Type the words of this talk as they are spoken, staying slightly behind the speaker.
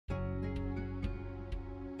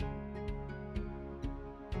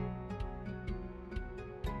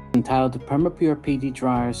entitled the PermaPure PD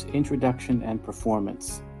Dryers Introduction and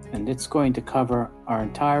Performance, and it's going to cover our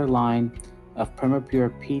entire line of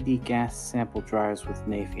PermaPure PD gas sample dryers with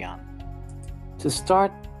Nafion. To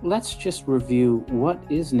start, let's just review what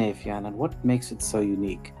is Nafion and what makes it so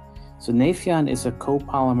unique. So Nafion is a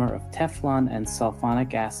copolymer of Teflon and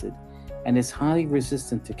sulfonic acid and is highly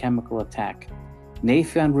resistant to chemical attack.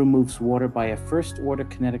 Nafion removes water by a first-order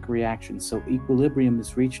kinetic reaction, so equilibrium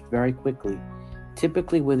is reached very quickly,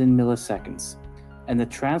 typically within milliseconds, and the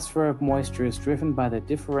transfer of moisture is driven by the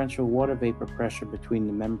differential water vapor pressure between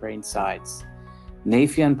the membrane sides.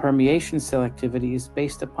 Nafion permeation selectivity is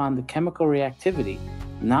based upon the chemical reactivity,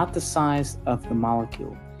 not the size of the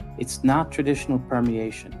molecule. It's not traditional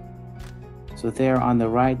permeation. So there on the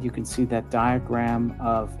right, you can see that diagram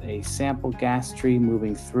of a sample gas stream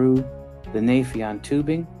moving through the Nafion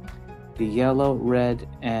tubing. The yellow, red,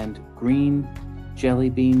 and green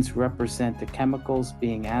jelly beans represent the chemicals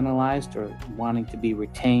being analyzed or wanting to be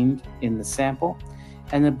retained in the sample,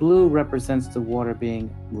 and the blue represents the water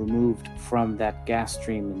being removed from that gas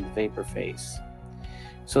stream in the vapor phase.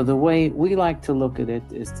 So the way we like to look at it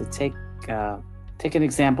is to take an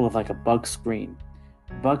example of like a bug screen.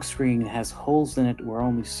 Bug screen has holes in it where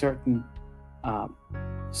only certain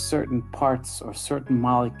parts or certain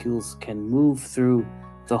molecules can move through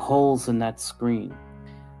the holes in that screen.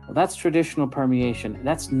 Well, that's traditional permeation.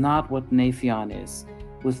 That's not what Nafion is.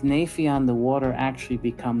 With Nafion, the water actually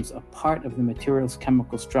becomes a part of the material's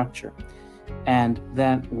chemical structure, and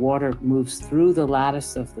that water moves through the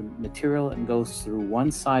lattice of the material and goes through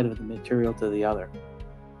one side of the material to the other.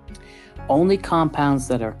 Only compounds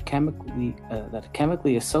that are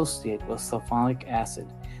chemically associate with sulfonic acid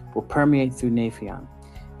will permeate through Nafion.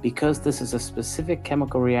 Because this is a specific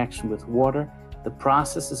chemical reaction with water, the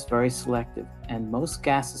process is very selective, and most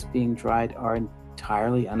gases being dried are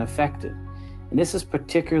entirely unaffected. And this is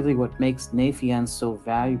particularly what makes Nafion so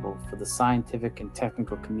valuable for the scientific and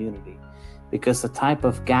technical community, because the type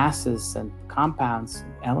of gases and compounds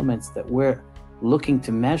and elements that we're looking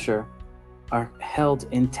to measure are held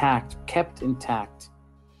intact, kept intact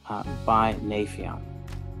by Nafion.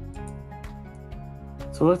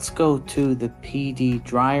 So let's go to the PD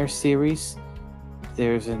dryer series.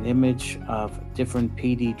 There's an image of different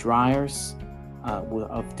PD dryers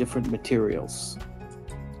of different materials.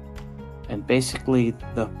 And basically,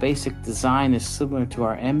 the basic design is similar to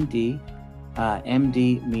our MD.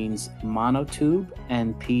 MD means monotube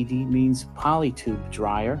and PD means polytube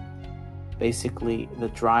dryer. Basically, the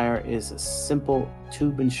dryer is a simple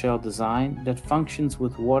tube and shell design that functions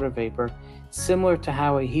with water vapor, similar to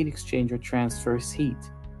how a heat exchanger transfers heat.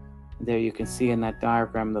 There you can see in that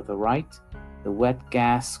diagram to the right, the wet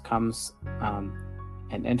gas comes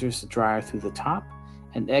and enters the dryer through the top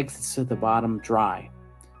and exits to the bottom dry.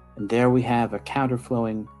 And there we have a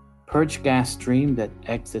counterflowing purge gas stream that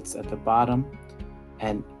exits at the bottom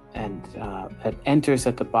and that enters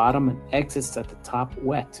at the bottom and exits at the top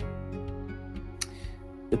wet.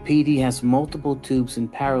 The PD has multiple tubes in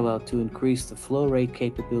parallel to increase the flow rate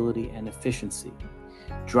capability and efficiency.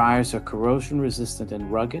 Dryers are corrosion resistant and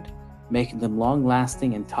rugged, making them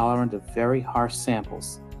long-lasting and tolerant of very harsh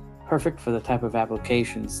samples, perfect for the type of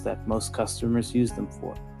applications that most customers use them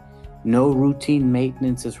for. No routine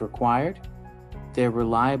maintenance is required. They're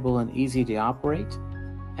reliable and easy to operate,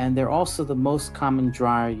 and they're also the most common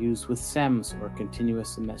dryer used with SEMS or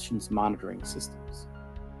continuous emissions monitoring systems.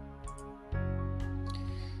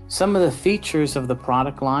 Some of the features of the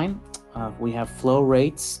product line, we have flow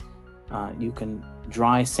rates. You can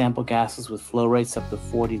dry sample gases with flow rates up to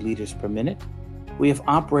 40 liters per minute. We have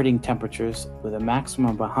operating temperatures with a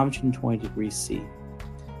maximum of 120 degrees C.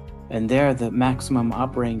 And there, the maximum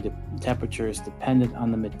operating temperature is dependent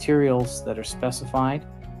on the materials that are specified.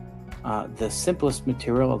 The simplest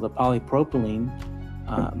material of the polypropylene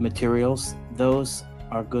materials, those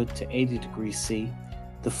are good to 80 degrees C.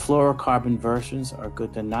 The fluorocarbon versions are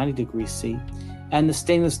good to 90 degrees C, and the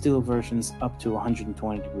stainless steel versions up to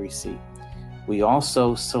 120 degrees C. We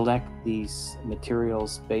also select these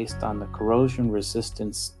materials based on the corrosion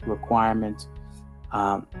resistance requirement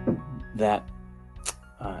that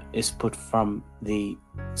is put from the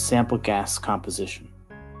sample gas composition.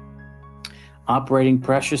 Operating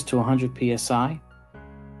pressures to 100 psi.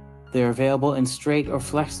 They're available in straight or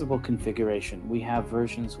flexible configuration. We have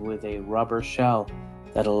versions with a rubber shell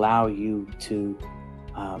that allow you to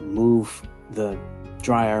move the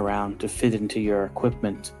dryer around to fit into your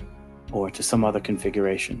equipment or to some other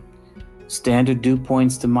configuration. Standard dew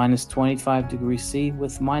points to minus 25 degrees C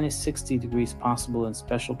with minus 60 degrees possible in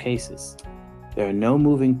special cases. There are no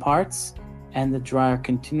moving parts, and the dryer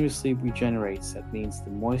continuously regenerates. That means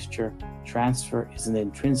the moisture transfer is an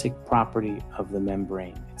intrinsic property of the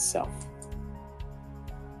membrane itself.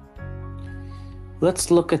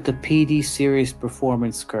 Let's look at the PD series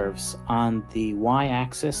performance curves. On the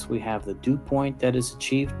y-axis, we have the dew point that is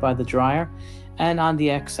achieved by the dryer, and on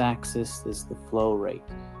the x-axis is the flow rate.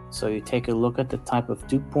 So you take a look at the type of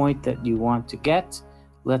dew point that you want to get.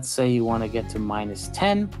 Let's say you want to get to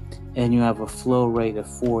 -10, and you have a flow rate of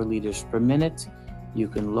 4 liters per minute. You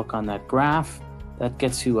can look on that graph. That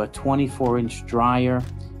gets you a 24-inch dryer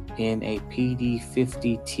in a PD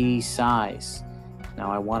 50T size.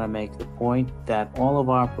 Now I want to make the point that all of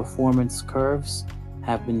our performance curves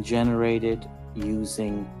have been generated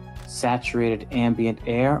using saturated ambient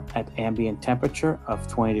air at ambient temperature of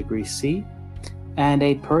 20 degrees C and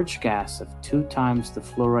a purge gas of 2 times the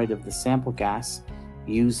flow rate of the sample gas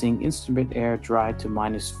using instrument air dried to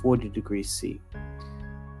 -40 degrees C.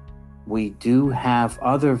 We do have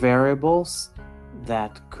other variables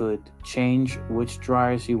that could change which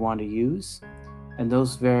dryers you want to use, and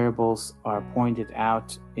those variables are pointed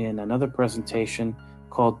out in another presentation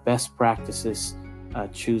called Best Practices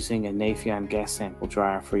Choosing a Nafion Gas Sample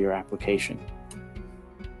Dryer for Your Application.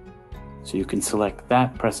 So you can select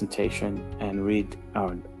that presentation and read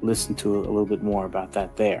or listen to a little bit more about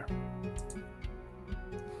that there.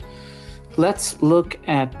 Let's look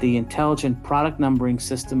at the intelligent product numbering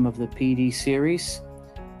system of the PD series.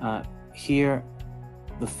 Here,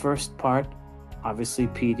 the first part, obviously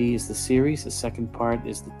PD is the series. The second part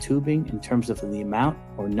is the tubing in terms of the amount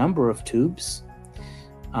or number of tubes.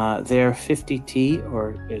 There 50T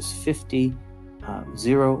or is 50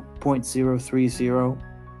 0.030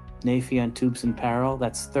 Nafion tubes in parallel.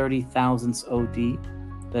 That's 30 thousandths OD.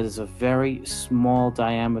 That is a very small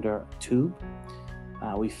diameter tube.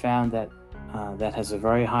 We found that that has a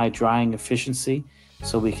very high drying efficiency,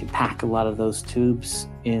 so we can pack a lot of those tubes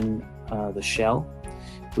in the shell.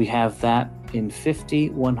 We have that in 50,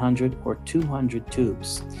 100, or 200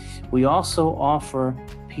 tubes. We also offer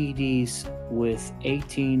PDs with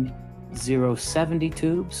 18,070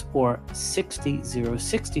 tubes or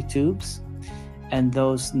 60,060 tubes, and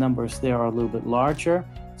those numbers there are a little bit larger,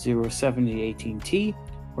 070 18T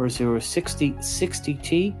or 060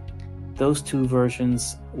 60T. Those two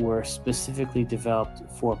versions were specifically developed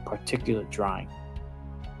for particulate drying.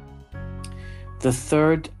 The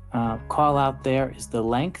third call out there is the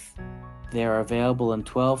length. They are available in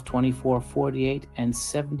 12, 24, 48, and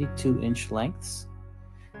 72-inch lengths.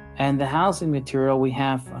 And the housing material, we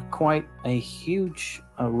have quite a huge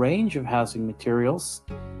range of housing materials.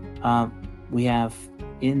 We have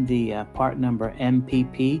in the part number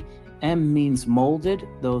MPP. M means molded.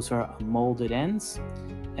 Those are molded ends.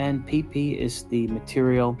 And PP is the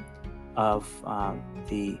material of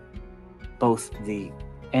both the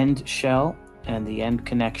end shell and the end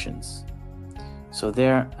connections. So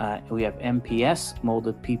there we have MPS,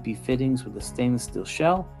 molded PP fittings with a stainless steel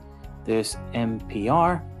shell. There's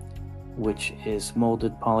MPR, which is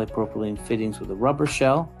molded polypropylene fittings with a rubber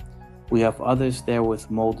shell. We have others there with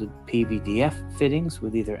molded PVDF fittings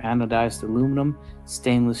with either anodized aluminum,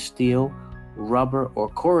 stainless steel, rubber, or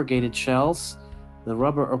corrugated shells. The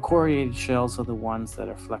rubber or corrugated shells are the ones that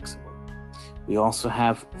are flexible. We also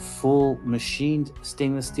have full machined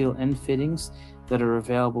stainless steel end fittings that are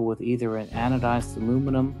available with either an anodized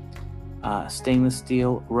aluminum, stainless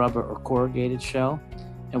steel, rubber, or corrugated shell.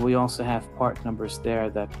 And we also have part numbers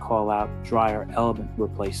there that call out dryer element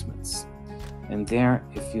replacements. And there,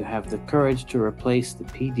 if you have the courage to replace the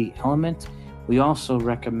PD element, we also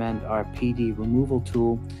recommend our PD removal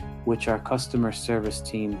tool, which our customer service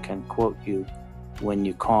team can quote you when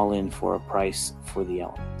you call in for a price for the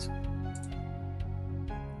element.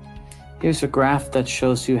 Here's a graph that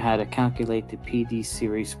shows you how to calculate the PD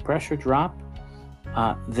series pressure drop.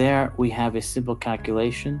 There we have a simple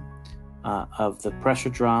calculation of the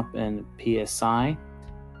pressure drop in PSI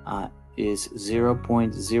is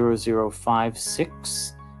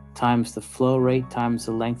 0.0056 times the flow rate times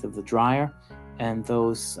the length of the dryer, and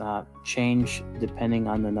those change depending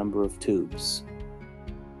on the number of tubes.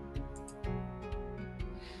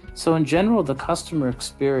 So in general, the customer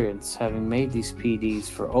experience, having made these PDs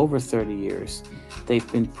for over 30 years, they've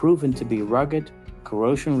been proven to be rugged,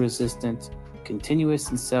 corrosion resistant, continuous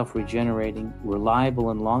and self-regenerating,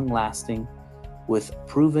 reliable and long-lasting, with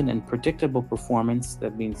proven and predictable performance.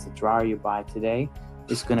 That means the dryer you buy today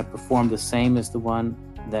is going to perform the same as the one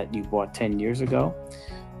that you bought 10 years ago.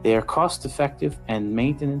 They are cost-effective and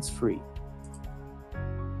maintenance-free.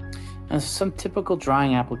 And some typical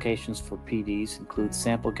drying applications for PDs include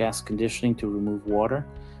sample gas conditioning to remove water,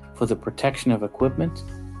 for the protection of equipment,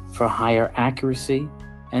 for higher accuracy,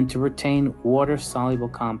 and to retain water-soluble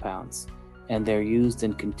compounds, and they're used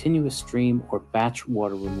in continuous stream or batch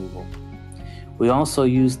water removal. We also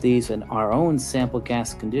use these in our own sample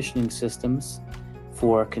gas conditioning systems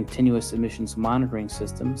for continuous emissions monitoring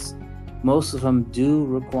systems. Most of them do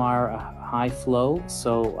require a high flow,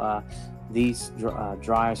 so these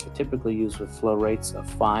dryers are typically used with flow rates of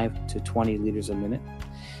 5 to 20 liters a minute.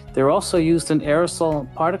 They're also used in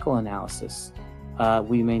aerosol particle analysis.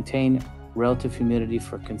 We maintain relative humidity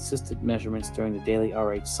for consistent measurements during the daily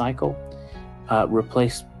RH cycle.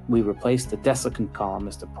 We replace the desiccant column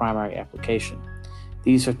as the primary application.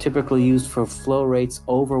 These are typically used for flow rates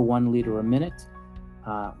over 1 liter a minute.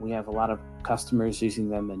 We have a lot of customers using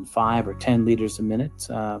them in 5 or 10 liters a minute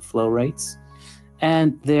flow rates.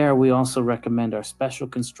 And there we also recommend our special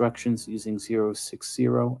constructions using 060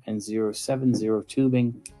 and 070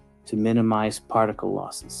 tubing to minimize particle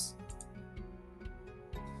losses.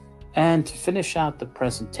 And to finish out the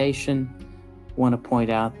presentation, I want to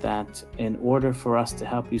point out that in order for us to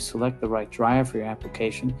help you select the right dryer for your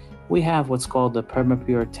application, we have what's called the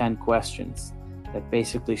Perma 10 questions that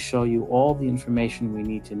basically show you all the information we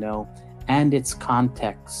need to know and its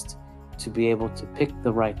context to be able to pick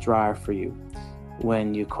the right dryer for you.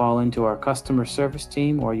 When you call into our customer service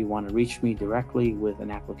team or you want to reach me directly with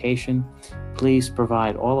an application, please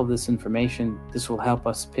provide all of this information. This will help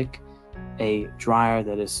us pick a dryer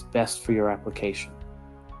that is best for your application.